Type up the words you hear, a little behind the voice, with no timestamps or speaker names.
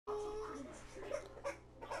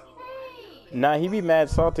Nah, he be mad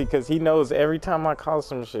salty because he knows every time I call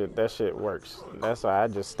some shit, that shit works. That's why I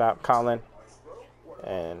just stopped calling,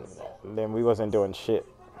 and then we wasn't doing shit.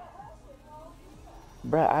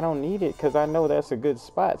 Bruh, I don't need it because I know that's a good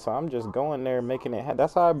spot, so I'm just going there making it.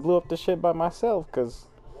 That's how I blew up the shit by myself. Because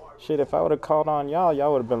shit, if I would have called on y'all,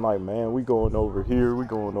 y'all would have been like, man, we going over here, we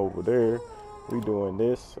going over there, we doing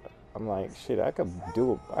this. I'm like, shit, I could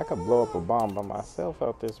blow up a bomb by myself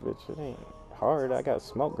out this bitch. It ain't hard. I got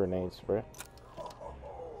smoke grenades, bruh.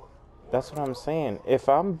 That's what I'm saying. If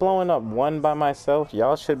I'm blowing up one by myself,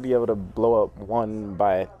 y'all should be able to blow up one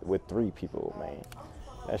with 3 people, man.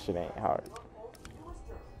 That shit ain't hard.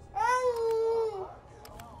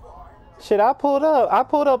 Shit, I pulled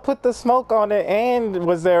up, put the smoke on it, and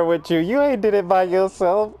was there with you. You ain't did it by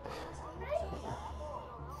yourself.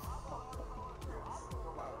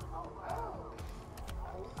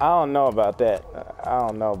 I don't know about that.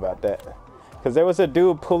 Cause there was a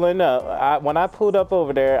dude pulling up. When I pulled up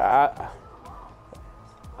over there,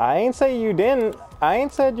 I ain't say you didn't. I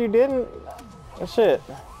ain't said you didn't. Shit.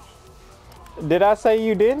 Did I say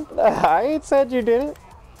you didn't? I ain't said you didn't.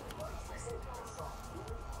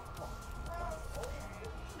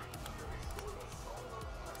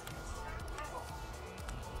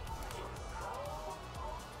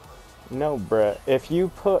 No, bruh. If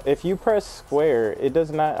you press square, it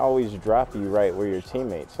does not always drop you right where your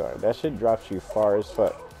teammates are. That shit drops you far as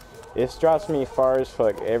fuck. It drops me far as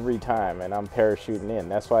fuck every time, and I'm parachuting in.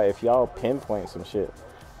 That's why if y'all pinpoint some shit,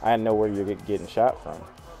 I know where you're getting shot from.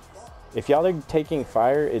 If y'all are taking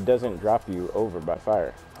fire, it doesn't drop you over by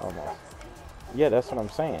fire, almost. Yeah, that's what I'm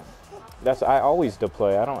saying. I always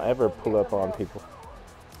deploy. I don't ever pull up on people.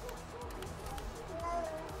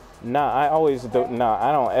 Nah, I always do. Nah,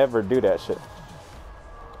 I don't ever do that shit.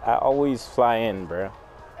 I always fly in, bro.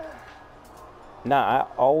 Nah, I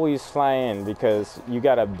always fly in because you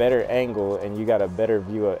got a better angle and you got a better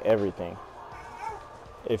view of everything.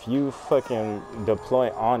 If you fucking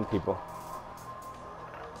deploy on people.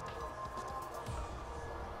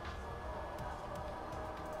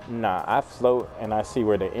 Nah, I float and I see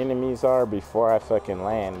where the enemies are before I fucking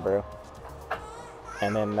land, bro.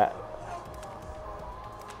 And then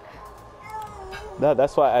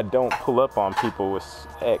that's why I don't pull up on people with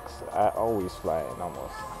X. I always fly in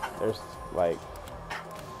almost. There's like,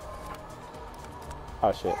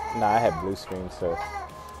 oh shit. Nah, I had blue screen, so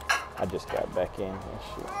I just got back in and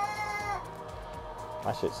shit.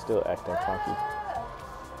 My shit's still acting funky.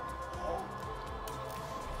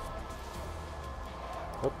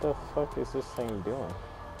 What the fuck is this thing doing?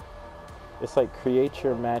 It's like create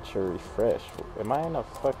your match or refresh. Am I in a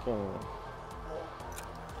fucking...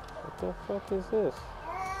 What the fuck is this?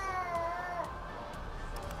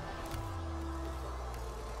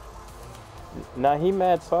 Nah, he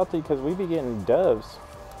mad salty because we be getting dubs.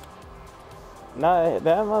 Nah, that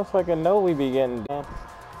motherfucker know we be getting dubs.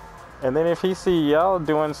 And then if he see y'all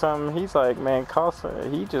doing something, he's like, man,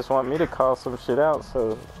 he just want me to call some shit out,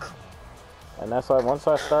 so... And that's why once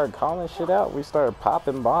I started calling shit out, we started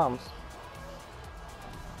popping bombs.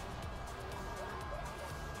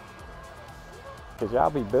 Cause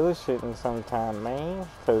y'all be bullshitting sometime, man.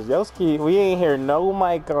 Cause Yoski, we ain't hear no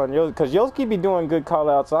mic on Yoski. Cause Yoski be doing good call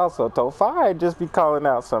outs also. Tofire just be calling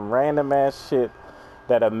out some random ass shit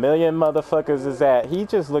that a million motherfuckers is at. He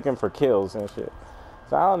just looking for kills and shit.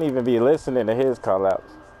 So I don't even be listening to his call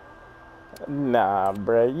outs. Nah,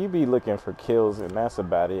 bruh, you be looking for kills and that's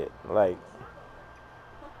about it. Like,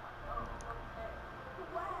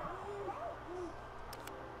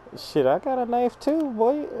 shit, I got a knife too,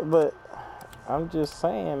 boy, but I'm just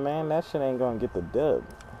saying, man, that shit ain't gonna get the dub.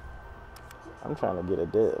 I'm trying to get a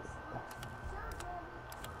dub.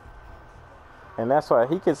 And that's why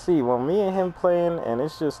he could see when me and him playing and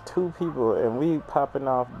it's just 2 people and we popping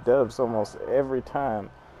off dubs almost every time,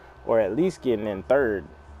 or at least getting in third,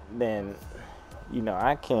 then, you know,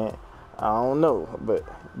 I don't know.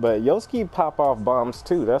 But Yoski pop off bombs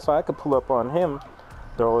too. That's why I could pull up on him,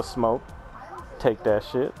 throw a smoke, take that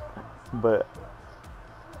shit. But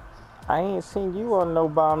I ain't seen you on no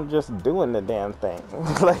bomb just doing the damn thing.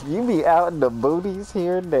 Like, you be out in the booties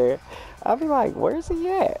here and there. I be like, where's he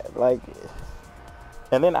at? Like,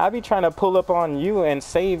 and then I be trying to pull up on you and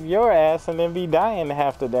save your ass and then be dying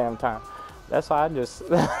half the damn time. That's why I just,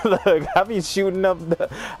 look, I be shooting up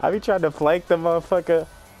I be trying to flank the motherfucker.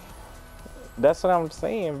 That's what I'm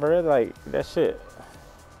saying, bro. Like, that shit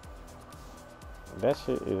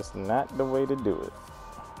is not the way to do it.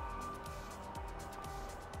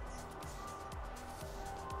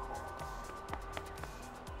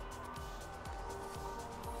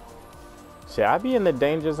 Shit, I be in the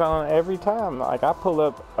danger zone every time. Like, I pull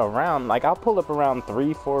up around, like, I'll pull up around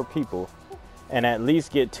 3-4 people and at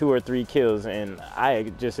least get 2 or 3 kills, and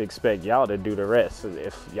I just expect y'all to do the rest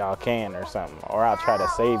if y'all can or something. Or I'll try to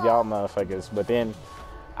save y'all motherfuckers, but then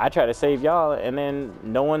I try to save y'all and then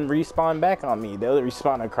no one respawn back on me. They'll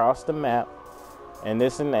respawn across the map and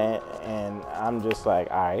this and that, and I'm just like,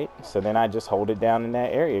 alright. So then I just hold it down in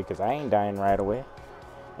that area because I ain't dying right away.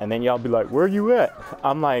 And then y'all be like, where you at?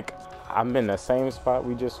 I'm like, I'm in the same spot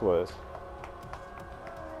we just was.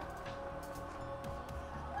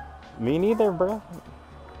 Me neither, bro.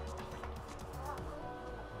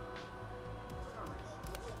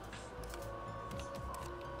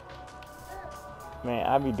 Man,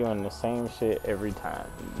 I be doing the same shit every time.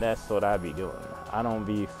 That's what I be doing. I don't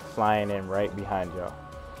be flying in right behind y'all.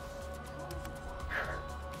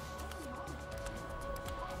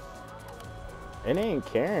 It ain't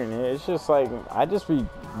caring. It's just like, I just be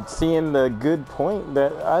seeing the good point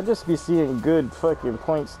that I just be seeing good fucking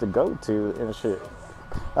points to go to and shit.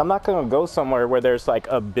 I'm not gonna go somewhere where there's like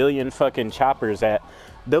a billion fucking choppers at.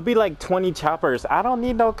 There'll be like 20 choppers. I don't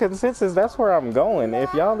need no consensus. That's where I'm going.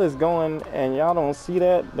 If y'all is going and y'all don't see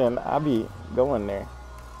that, then I'll be going there.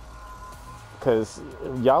 Cause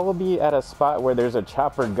y'all will be at a spot where there's a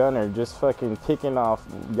chopper gunner just fucking picking off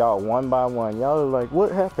y'all one by one. Y'all are like,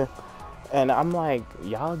 what happened? And I'm like,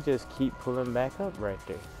 y'all just keep pulling back up right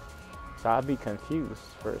there. So I'll be confused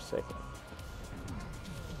for a second.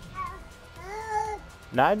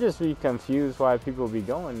 Now I just be confused why people be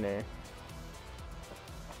going there.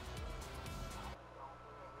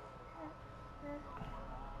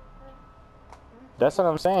 That's what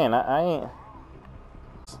I'm saying. I ain't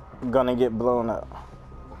gonna get blown up.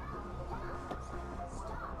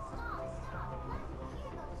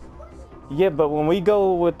 Yeah, but when we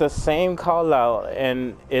go with the same call out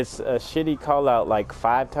and it's a shitty call out like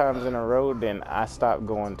 5 times in a row, then I stop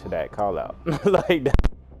going to that call out. Like that.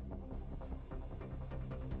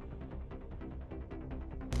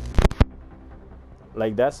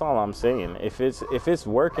 Like, that's all I'm saying. If it's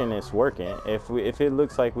working, it's working. If it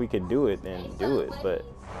looks like we could do it, then do it. But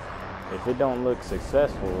if it don't look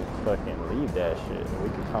successful, fucking leave that shit. We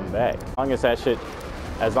can come back. As long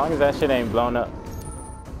as that shit ain't blown up.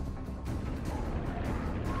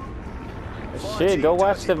 Shit, go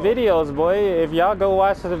watch the videos, boy. If y'all go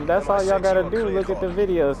watch them, that's all y'all gotta do. Look at the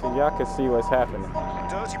videos and y'all can see what's happening.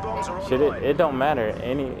 Shit, it don't matter.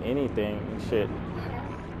 Anything.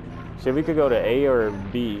 Shit, we could go to A or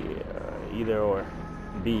B, either or.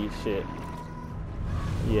 B, shit.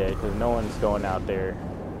 Yeah, because no one's going out there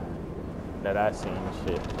that I've seen,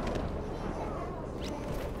 shit.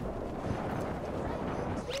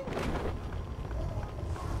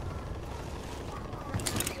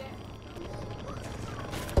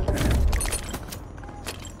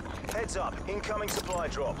 Heads up, incoming supply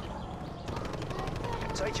drop.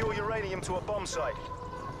 Take your uranium to a bomb site.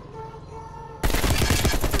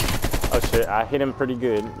 Oh shit, I hit him pretty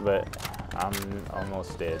good, but I'm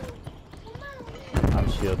almost dead.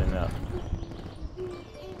 I'm shielding up.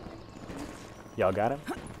 Y'all got him?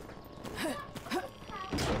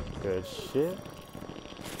 Good shit.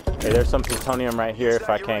 Hey, there's some plutonium right here if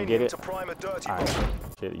I can't get it. Alright.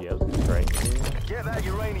 Shit, yeah, it's right here. Get that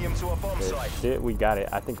uranium to a bomb Good site. shit, we got it.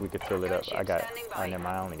 I think we could fill it up. I got, oh, never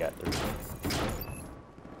mind, I only got 3.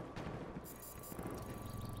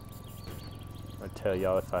 I'll tell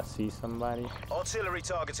y'all if I see somebody. Artillery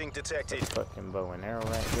targeting detected. Fucking bow and arrow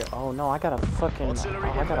right here. Oh no, I got a fucking,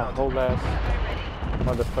 I got a whole ass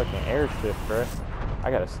motherfucking airship, bruh.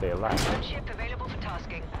 I gotta stay alive. Ship available for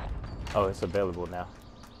tasking. Oh, it's available now.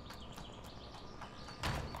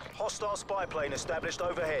 Hostile spy plane established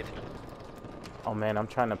overhead. Oh man, I'm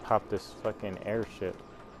trying to pop this fucking airship.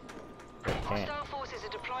 I can't. Hostile forces are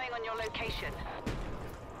deploying on your location.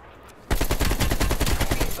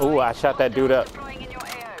 Ooh, I shot that dude up. Deploying in your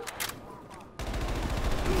AO.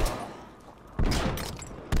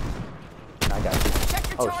 I got you.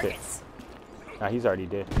 Oh shit. Nah, he's already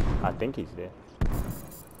dead. I think he's dead.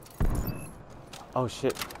 Oh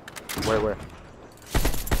shit. Where?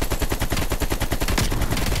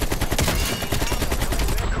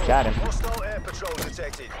 Got him. Hostile air patrol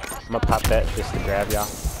detected. I'm gonna pop that just to grab y'all.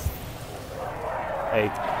 Hey.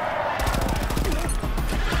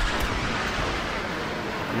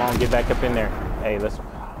 Come on, get back up in there. Hey, let's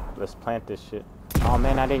plant this shit. Oh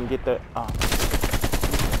man, I didn't get the. Oh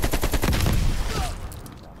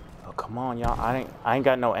come on, y'all. I ain't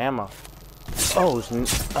got no ammo. Oh,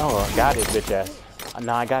 I got it, bitch ass.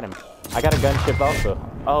 No, I got him. I got a gunship also.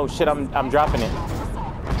 Oh shit, I'm dropping it.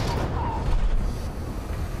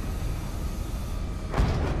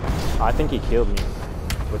 I think he killed me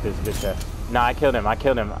with his bitch ass. Nah, I killed him. I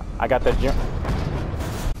got that jump.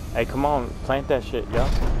 Hey, come on, plant that shit, yo.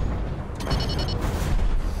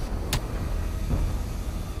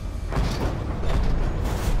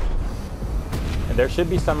 And there should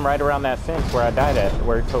be some right around that fence where I died at,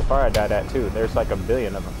 where so far I died at too. There's like a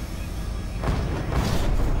billion of them.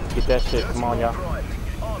 Get that shit, come on y'all.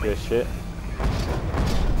 Good shit.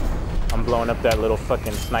 I'm blowing up that little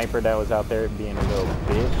fucking sniper that was out there being a little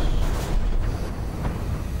bitch.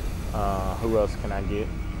 Who else can I get?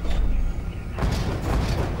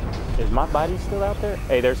 Is my body still out there?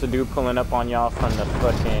 Hey, there's a dude pulling up on y'all from the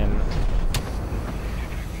fucking...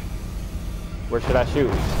 Where should I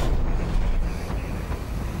shoot?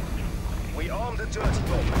 We armed the dirty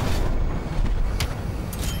bomb.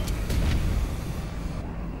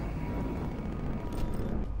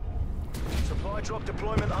 Supply drop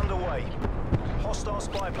deployment underway. Hostile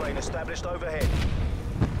spy plane established overhead.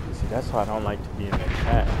 See, that's why I don't like to be in the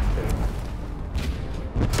chat.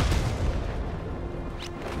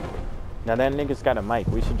 Now that nigga's got a mic.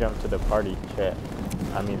 We should jump to the party chat.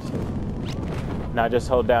 I mean, now just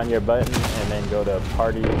hold down your button and then go to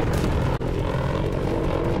party.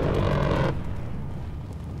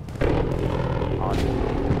 On.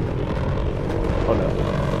 Hold up.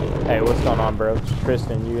 Hey, what's going on, bro?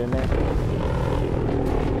 Tristan, you in there?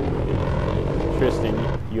 Tristan,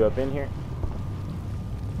 you up in here?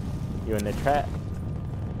 You in the trap?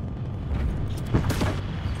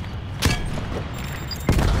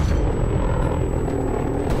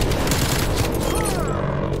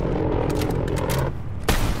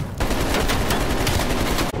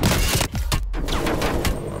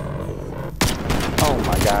 Oh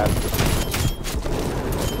my God.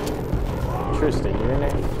 Tristan, you in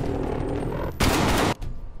there?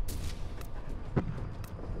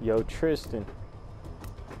 Yo, Tristan.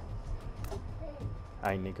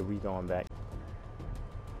 Alright, nigga, we going back.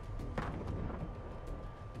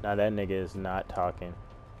 Now that nigga is not talking.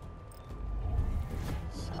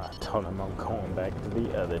 So I told him I'm going back to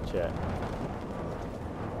the other chat.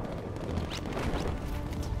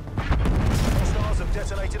 Hostiles have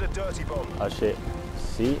detonated a dirty bomb. Oh shit.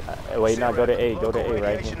 See? Wait, now go to A. Go to A right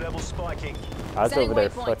Radiation here. level spiking. I was over there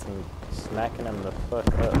Waypoint. fucking smacking them the fuck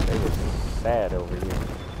up. They was sad over here.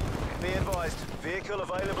 Be advised, vehicle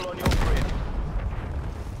available on your grid.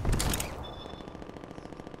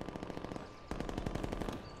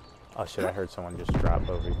 Oh shit, I heard someone just drop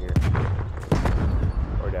over here.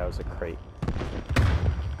 Or that was a crate.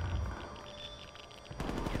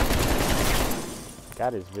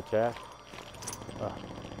 Got his bitch ass. Oh.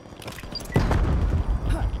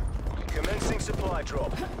 Commencing supply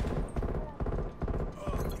drop.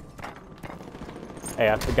 Hey,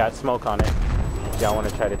 I forgot smoke on it. Y'all want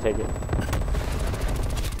to try to take it?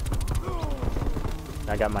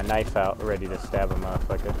 I got my knife out, ready to stab a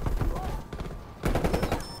motherfucker.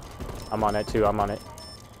 I'm on it too, I'm on it.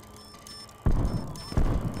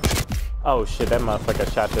 Oh shit, that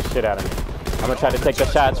motherfucker shot the shit out of me. I'm gonna try to take the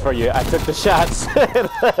shots for you. I took the shots.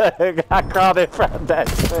 I crawled in front of that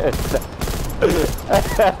shit.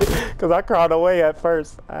 Cause I crawled away at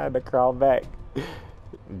first. I had to crawl back.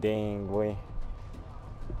 Dang, boy.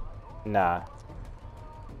 Nah.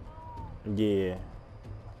 Yeah.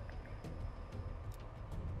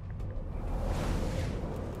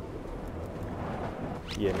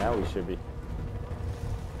 Yeah, now we should be.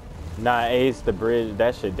 Nah, Ace, the bridge,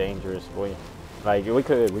 that shit dangerous, boy. Like, we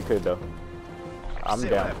could though. I'm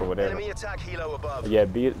down for whatever. Enemy attack helo above. Yeah,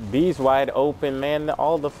 B's wide open, man.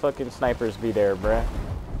 All the fucking snipers be there, bruh.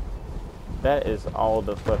 That is all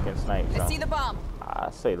the fucking snipes. I see the bomb.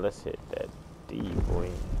 I say let's hit that D,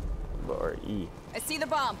 boy. Or E. I see the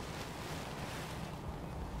bomb.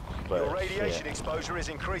 But Your radiation shit. exposure is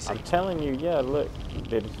increasing. I'm telling you, yeah, look.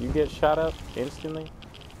 Did you get shot up instantly?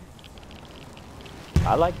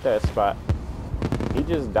 I like that spot. He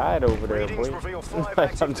just died over there, Readings boy. reveal 5 Like,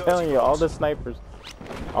 active I'm telling you, all the snipers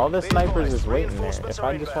is waiting there. Reinforcements If are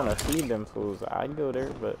I just want to inbound. feed them fools, I'd go there,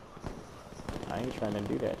 but I ain't trying to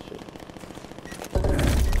do that shit.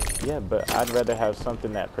 Yeah, but I'd rather have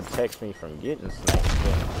something that protects me from getting sniped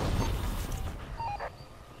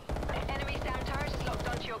Enemy sound turret is locked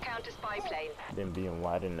onto your counter spy plane. than being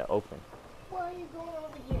wide in the open. Why are you going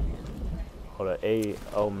over here? Hold on, A.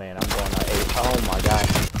 Oh man, I'm going on A. Oh my god.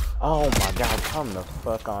 Oh my god, come the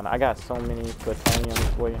fuck on. I got so many plutoniums,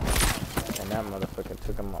 boy. And that motherfucker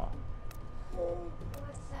took them all.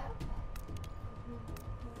 What's up?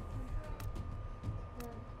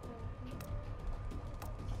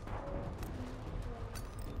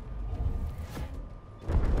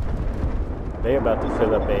 They about to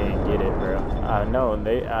fill up A and get it, bro. I know,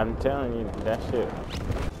 I'm telling you, that shit.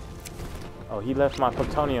 Oh, he left my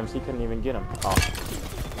plutoniums. He couldn't even get them. Oh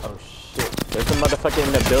shit. There's a motherfucker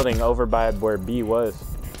in the building over by where B was.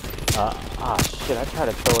 Shit, I tried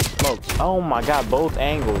to throw a smoke. Oh my god, both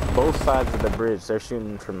angles, both sides of the bridge. They're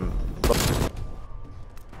shooting from both.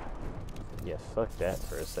 fuck that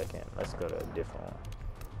for a second. Let's go to a different one.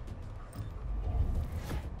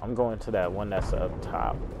 I'm going to that one that's up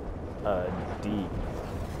top. D.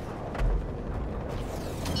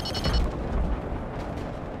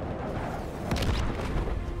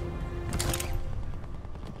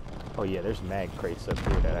 Oh yeah, there's mag crates up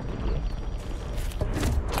here that I can get.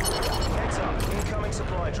 Heads up, incoming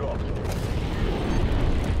supply drop.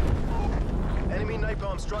 Enemy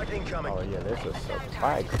napalm strike incoming. Oh yeah, there's a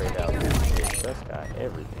supply crate out there. Bitch, that's got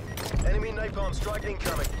everything. Enemy napalm strike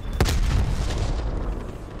incoming.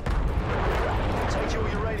 Take your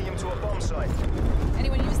uranium to a bomb site.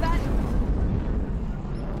 Anyone use that?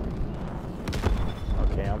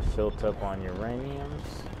 Okay, I'm filled up on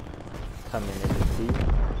uraniums. Coming into D.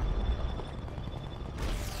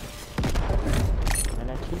 And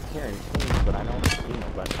I keep hearing teams, but I don't see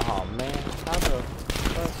nobody. Oh man, how the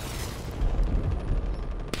fuck?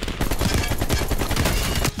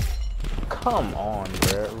 Come on,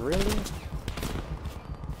 bruh, really?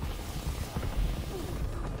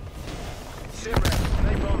 SITREP,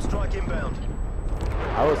 napalm strike inbound.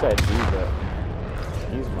 I was at D, but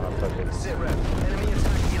these motherfuckers. SITREP, enemy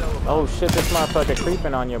attack helo above. Oh shit, this motherfucker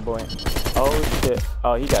creeping on your boy. Oh shit.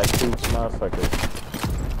 Oh, he got 2 motherfuckers.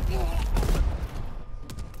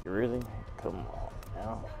 Really? Come on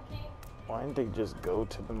now. Why didn't they just go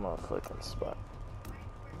to the motherfucking spot?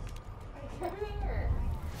 Come here.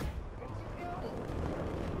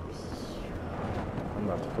 I'm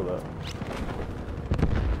about to pull up.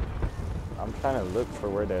 I'm trying to look for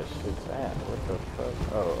where that shit's at. What the fuck?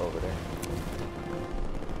 Oh, over there.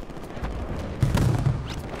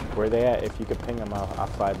 Where they at? If you could ping them, I'll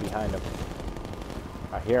fly behind them.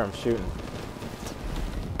 I hear him shooting.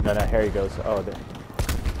 No, here he goes. Oh, there.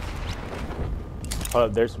 Oh,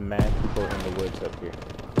 there's mad people in the woods up here.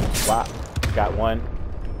 Wow. Got one.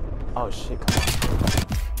 Oh shit, come on.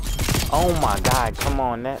 Oh my god, come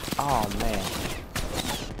on. Oh man.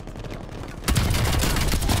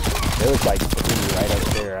 There was like 3 right up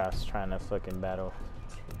there I was trying to fucking battle.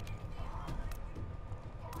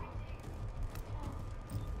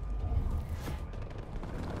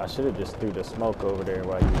 I should have just threw the smoke over there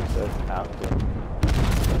while you was out there.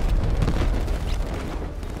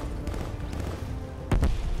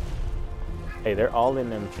 Hey, they're all in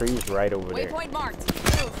them trees right over there. Waypoint marked.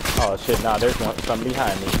 Oh shit, nah, there's some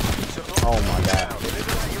behind me. Oh my god.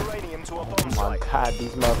 Deliver that uranium to a bomb Oh my site. god,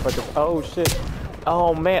 these motherfuckers. Oh shit.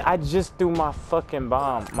 Oh man, I just threw my fucking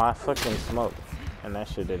bomb, my fucking smoke. And that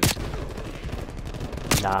shit didn't.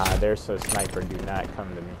 Nah, there's a sniper. Do not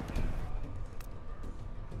come to me.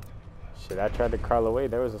 Shit, I tried to crawl away.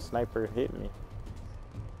 There was a sniper hit me.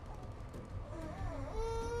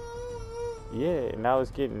 Yeah, and I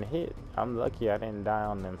was getting hit. I'm lucky I didn't die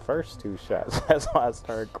on them first 2 shots. That's why I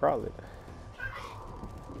started crawling.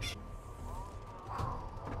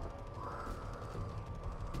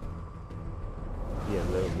 Yeah,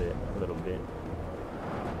 a little bit.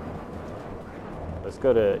 Let's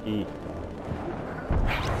go to E.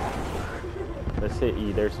 Let's hit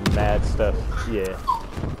E. There's some mad stuff. Yeah.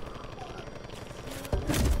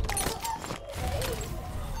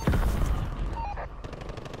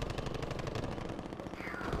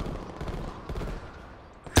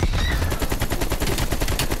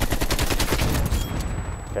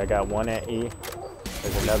 Okay, I got one at E.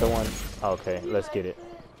 There's another one. Okay, let's get it.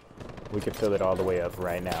 We can fill it all the way up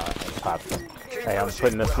right now and pop them. Hey, I'm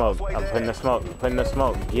putting the smoke. I'm putting the smoke. I'm putting the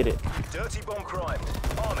smoke. Get it. Dirty bomb crime.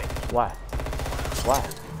 Army. Why? Why?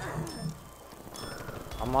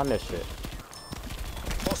 I'm on this shit.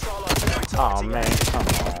 Hostile artillery Oh targeting. man, come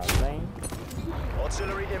on, man.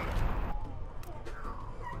 Artillery in.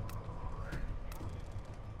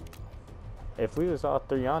 If we was all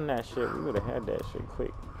 3 on that shit, we would have had that shit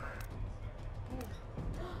quick.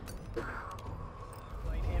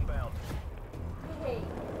 Inbound.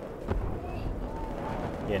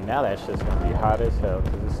 Yeah, now that shit's gonna be hot as hell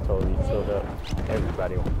because it's totally filled up.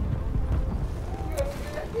 Everybody.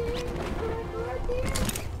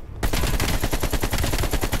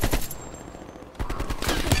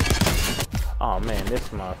 Oh man, this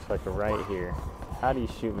motherfucker right here. How do you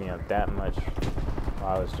shoot me up that much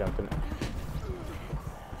while I was jumping?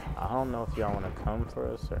 I don't know if y'all want to come for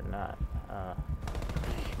us or not.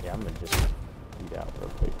 Yeah, I'm gonna just beat out real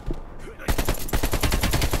quick.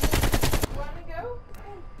 Wanna go?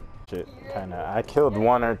 Shit, kinda. I killed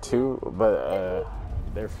 1 or 2, but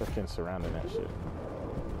they're fucking surrounding that shit.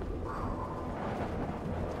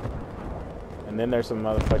 And then there's some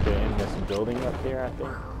motherfucker in this building up here, I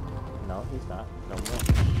think. No, he's not. No more.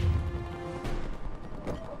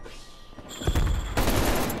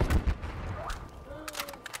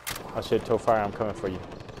 Oh shit, Tofire, I'm coming for you.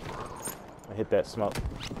 I hit that smoke.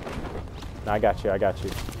 No, I got you. I got you.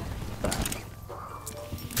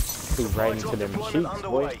 He's right into them cheeks,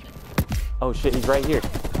 boy. Oh shit, he's right here.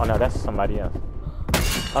 Oh no, that's somebody else.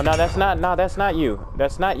 Oh no, that's not. No, that's not you.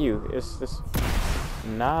 That's not you. It's this.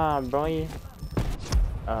 Nah, boy.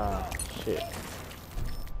 Shit.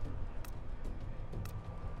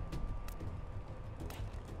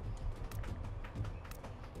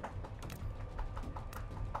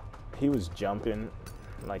 He was jumping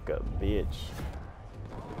like a bitch.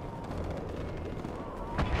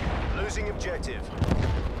 Losing objective.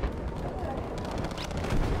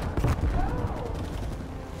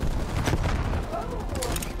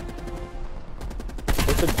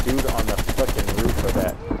 There's a dude on the fucking roof of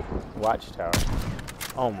that watchtower.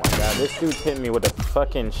 Oh my god, this dude's hitting me with a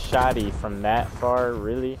fucking shotty from that far,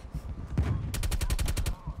 really?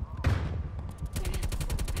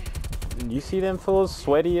 You see them fools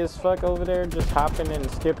sweaty as fuck over there, just hopping and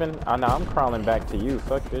skipping? Oh no, I'm crawling back to you.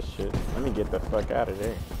 Fuck this shit. Let me get the fuck out of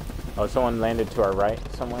there. Oh, someone landed to our right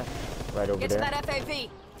somewhere? Right over there. Get to that FAV.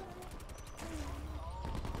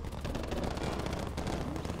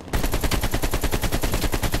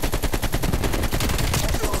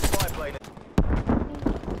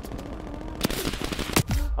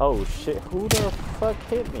 Oh shit, who the fuck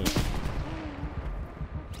hit me?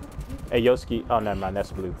 Hey, Yoski. Oh, never mind,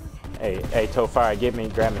 that's blue. Hey, Tofari, get me,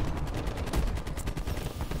 grab me.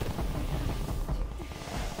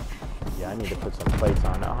 Yeah, I need to put some plates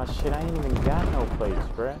on. Oh shit, I ain't even got no plates,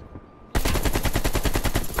 bruh.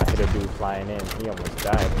 I hit a dude flying in. He almost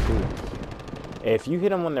died too. If you hit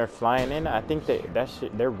them when they're flying in, I think that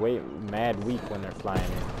shit, they're way mad weak when they're flying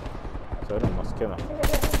in. So it almost kill them.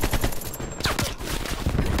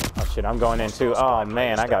 Oh shit, I'm going in too. Oh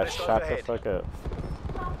man, I got shot the fuck up.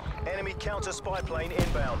 Enemy counter spy plane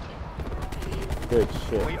inbound. Good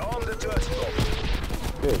shit. We armed the dirty bomb.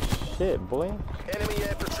 Good shit, boy. Enemy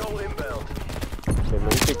air patrol inbound. Okay,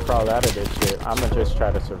 but we could crawl out of this shit. I'ma just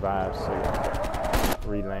try to survive, so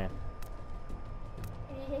re-land.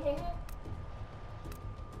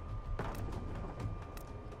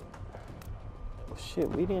 Oh, shit,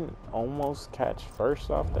 we didn't almost catch first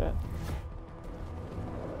off that.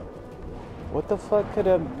 What the fuck could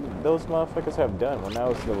those motherfuckers have done when that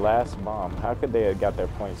was the last bomb? How could they have got their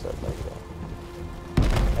points up like that?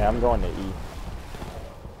 Hey, I'm going to E.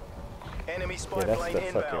 Enemy spy Yeah, that's plane the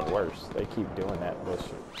inbound. fucking worst. They keep doing that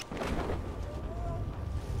bullshit.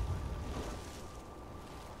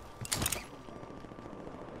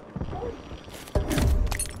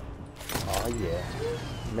 Oh yeah.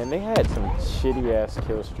 Man, they had some shitty ass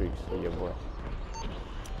kill streaks for your boy.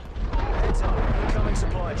 Heads up, incoming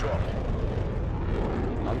supply drop.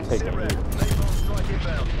 I'm taking Sit rep, E. napalm strike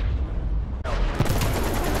inbound.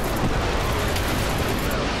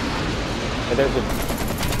 Hey, there's a...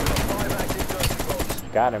 5 active dirty bombs.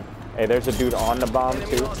 Got him. Hey, there's a dude on the bomb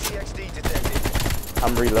Enemy too. RCXD detected.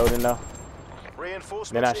 I'm reloading though.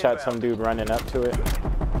 Reinforcements Then I shot inbound. some dude running up to it.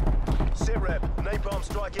 Sit rep, napalm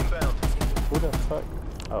strike inbound. Who the fuck?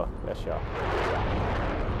 Oh, that's y'all.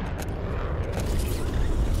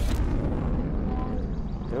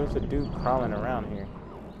 There was a dude crawling around here.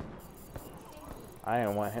 I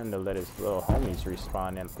didn't want him to let his little homies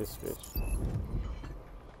respawn at this bitch.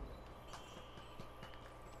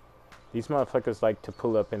 These motherfuckers like to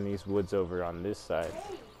pull up in these woods over on this side.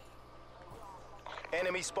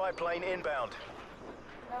 Enemy spy plane inbound.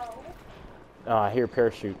 No. Oh, I hear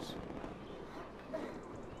parachutes.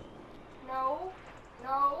 No.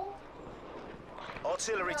 No.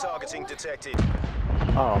 Artillery targeting detected.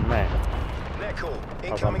 Oh man. Neckel, I'm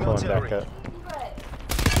incoming pulling back artillery. up. But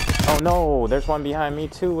Oh no, there's one behind me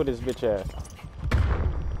too with his bitch ass.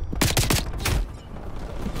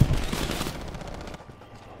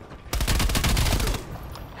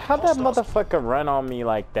 How'd that motherfucker run on me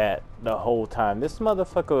like that the whole time? This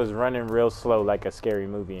motherfucker was running real slow like a scary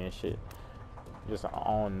movie and shit. Just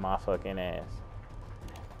on my fucking ass.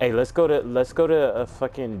 Hey, let's go to a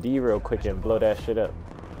fucking D real quick and blow that shit up.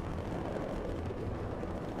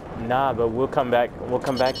 Nah, but we'll come back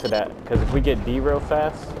to that. Cause if we get D real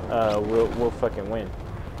fast, we'll fucking win.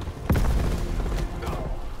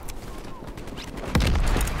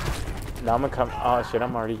 Now I'm gonna come. Oh shit,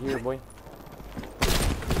 I'm already here, boy.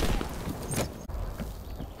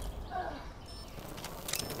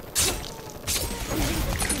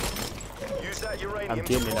 Use that uranium I'm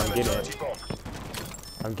getting to it, I'm prime a getting dirty it. bomb.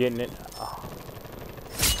 I'm getting it. Oh.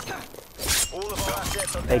 All of our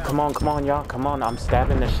assets are Hey, down. come on, y'all. Come on. I'm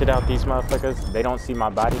stabbing the shit out these motherfuckers. They don't see my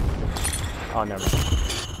body. Oh, never mind.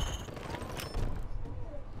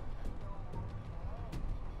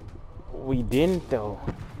 We didn't, though.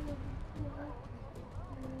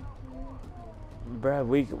 Bruh,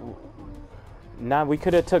 we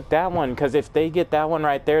could have took that one, because if they get that one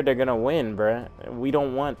right there, they're gonna win, bruh. We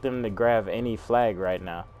don't want them to grab any flag right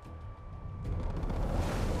now.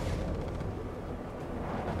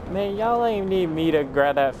 Man, y'all ain't need me to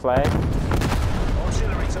grab that flag.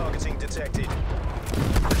 Artillery targeting detected.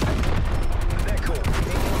 They're cool.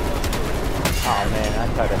 Oh man,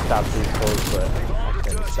 I tried to stop these folks, but I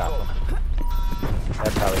couldn't stop them.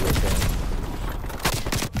 That probably was him.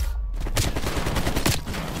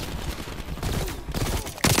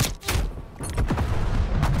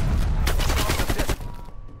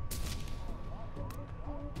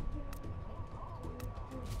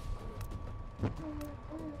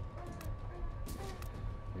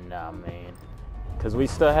 Nah, man. Cause we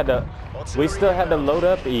still had to load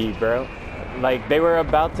up E, bro. Like they were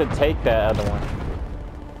about to take that other one.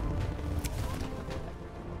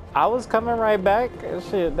 I was coming right back.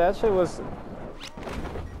 That shit was.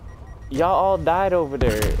 Y'all all died over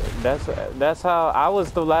there. That's how I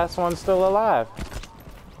was the last one still alive.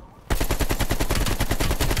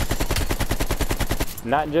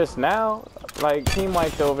 Not just now. Like team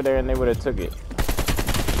wiped over there and they would have took it.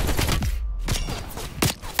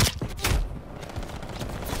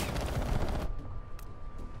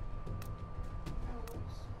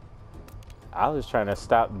 I was trying to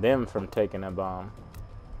stop them from taking a bomb.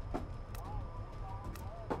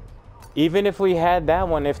 Even if we had that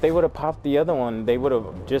one, if they would have popped the other one, they would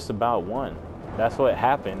have just about won. That's what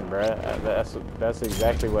happened, bruh. That's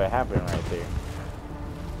exactly what happened right there.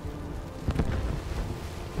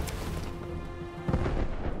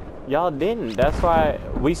 Y'all didn't. That's why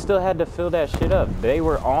we still had to fill that shit up. They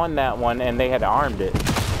were on that one and they had armed it.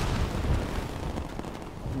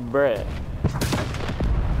 Bruh.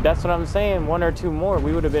 That's what I'm saying. One or two more,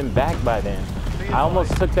 we would have been back by then. I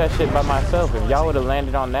almost took that shit by myself. If y'all would have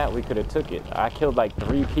landed on that, we could have took it. I killed like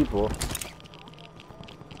 3 people.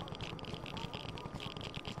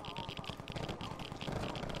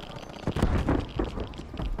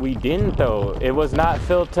 We didn't though. It was not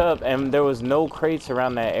filled up and there was no crates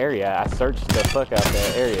around that area. I searched the fuck out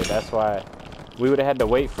that area. That's why we would have had to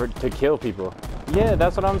wait to kill people. Yeah,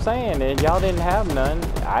 that's what I'm saying. And y'all didn't have none.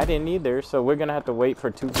 I didn't either. So we're gonna have to wait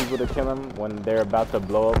for 2 people to kill them when they're about to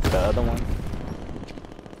blow up the other one.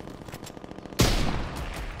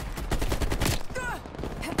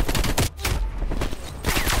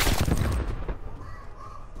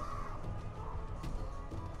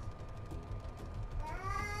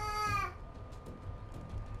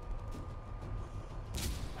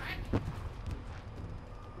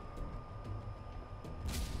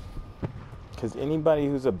 Because anybody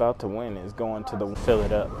who's about to win is going to fill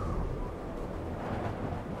it up.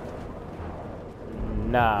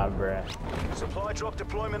 Nah, bruh. Supply drop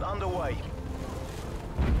deployment underway.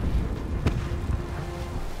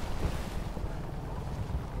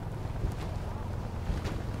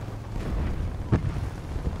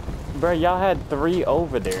 Bruh, y'all had 3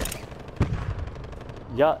 over there.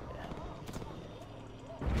 Y'all...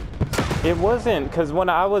 It wasn't, because when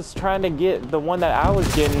I was trying to get the one that I was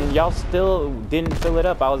getting, y'all still didn't fill it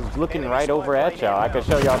up. I was looking right over at y'all. I could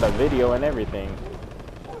show y'all the video and everything.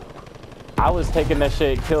 I was taking that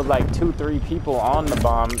shit, killed like 2-3 people on the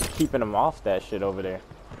bomb, keeping them off that shit over there.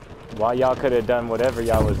 While y'all could have done whatever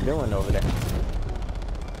y'all was doing over there.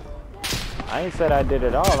 I ain't said I did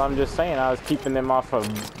it all. I'm just saying I was keeping them off of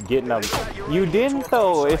getting them. You didn't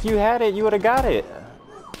though. If you had it, you would have got it.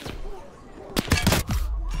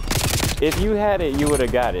 If you had it, you would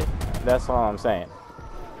have got it. That's all I'm saying.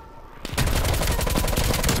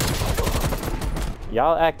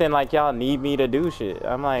 Y'all acting like y'all need me to do shit.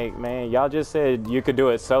 I'm like, man, y'all just said you could do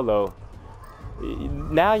it solo.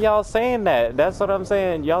 Now y'all saying that. That's what I'm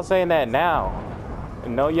saying. Y'all saying that now.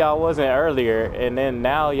 No, y'all wasn't earlier, and then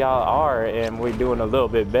now y'all are, and we're doing a little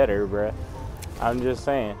bit better, bruh. I'm just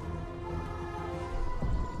saying.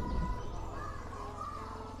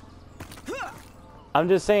 I'm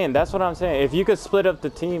just saying, that's what I'm saying. If you could split up the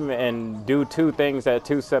team and do 2 things at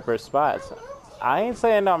 2 separate spots, I ain't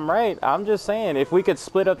saying I'm right. I'm just saying, if we could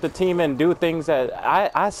split up the team and do things that...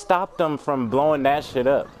 I stopped them from blowing that shit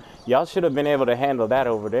up. Y'all should have been able to handle that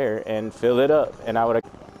over there and fill it up. And I would have...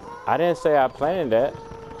 I didn't say I planned that.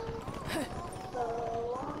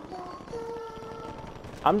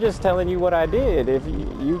 I'm just telling you what I did. If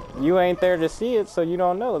you ain't there to see it, so you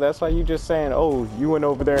don't know. That's why you just saying, oh, you went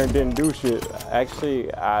over there and didn't do shit.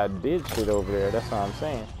 Actually, I did shit over there. That's what I'm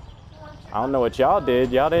saying. I don't know what y'all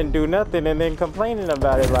did. Y'all didn't do nothing and then complaining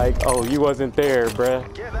about it like, oh, you wasn't there, bruh.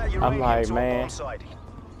 I'm like, man.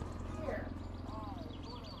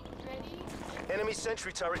 Enemy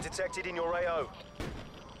sentry turret detected in your AO.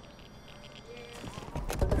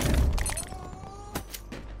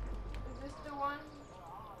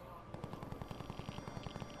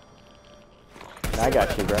 I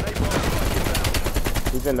got you, bro.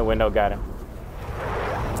 He's in the window, got him.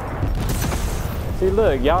 See,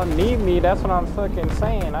 look, y'all need me. That's what I'm fucking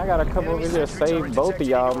saying. I gotta come over here to save both of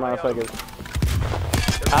y'all motherfuckers.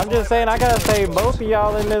 I'm just saying I gotta save both of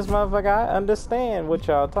y'all in this motherfucker. I understand what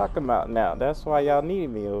y'all talking about now. That's why y'all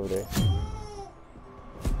need me over there.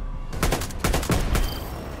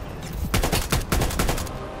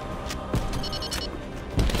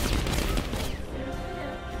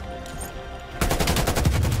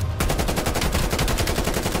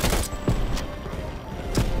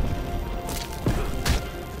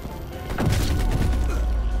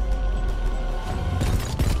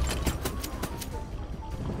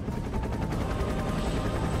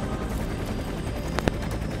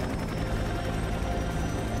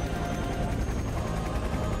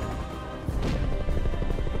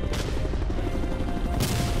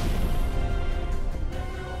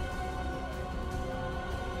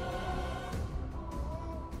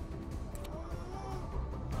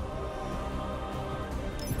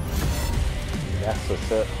 That's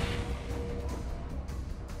what's up.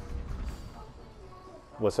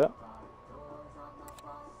 What's up?